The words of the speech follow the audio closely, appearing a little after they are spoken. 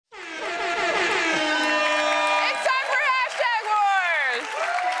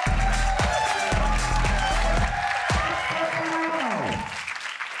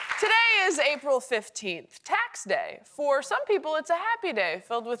April 15th, tax day. For some people, it's a happy day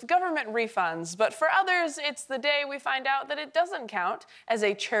filled with government refunds, but for others, it's the day we find out that it doesn't count as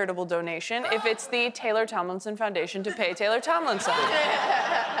a charitable donation if it's the Taylor Tomlinson Foundation to pay Taylor Tomlinson.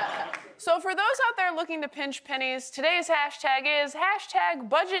 So for those out there looking to pinch pennies, today's hashtag is hashtag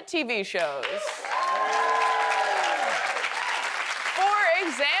budget TV shows. For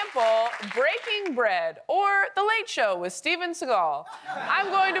example, Breaking Bread or The Late Show with Stephen Seagal.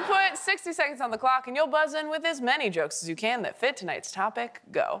 I'm going to put 60 seconds on the clock and you'll buzz in with as many jokes as you can that fit tonight's topic.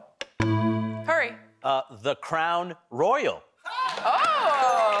 Go. Hurry. The Crown Royal.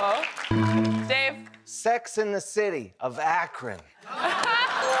 Oh! Dave. Sex in the City of Akron.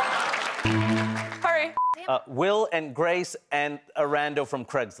 Hurry. Will and Grace and Arando from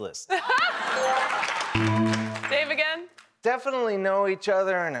Craigslist. Dave again. Definitely know each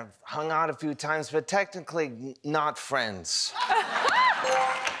other and have hung out a few times, but technically not friends.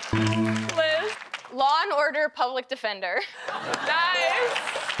 Liz. Law and Order Public Defender. Nice.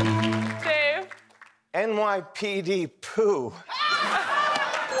 Dave. NYPD poo.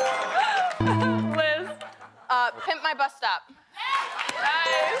 Liz. Pimp My Bus Stop.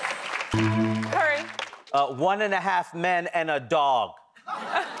 Nice. Hurry. 1.5 men and a dog.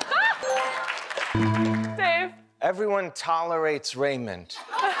 Dave. Everyone tolerates Raymond.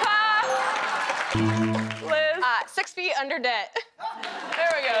 Liz. 6 feet under debt.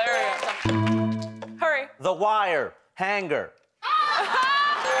 There we go. Hurry. The Wire. Hanger.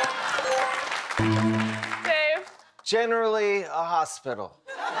 Dave. Generally, a hospital.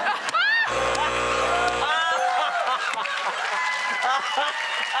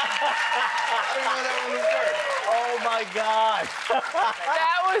 Oh my God.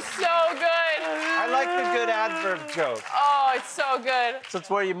 That was so good. I like the good adverb joke. Oh, it's so good. So it's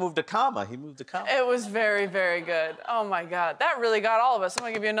where you moved a comma. He moved a comma. It was very, very good. Oh my God, that really got all of us. I'm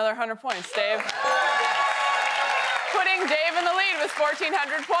gonna give you another 100 points, Dave. Putting Dave in the lead with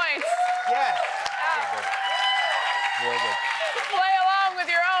 1,400 points. Yeah. Very good. Play along with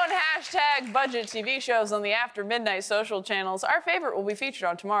your own hashtag budget TV shows on the After Midnight social channels. Our favorite will be featured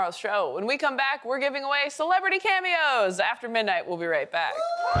on tomorrow's show. When we come back, we're giving away celebrity cameos. After Midnight, we'll be right back.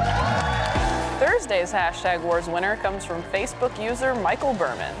 Thursday's hashtag wars winner comes from Facebook user Michael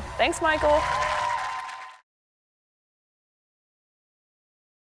Berman. Thanks, Michael.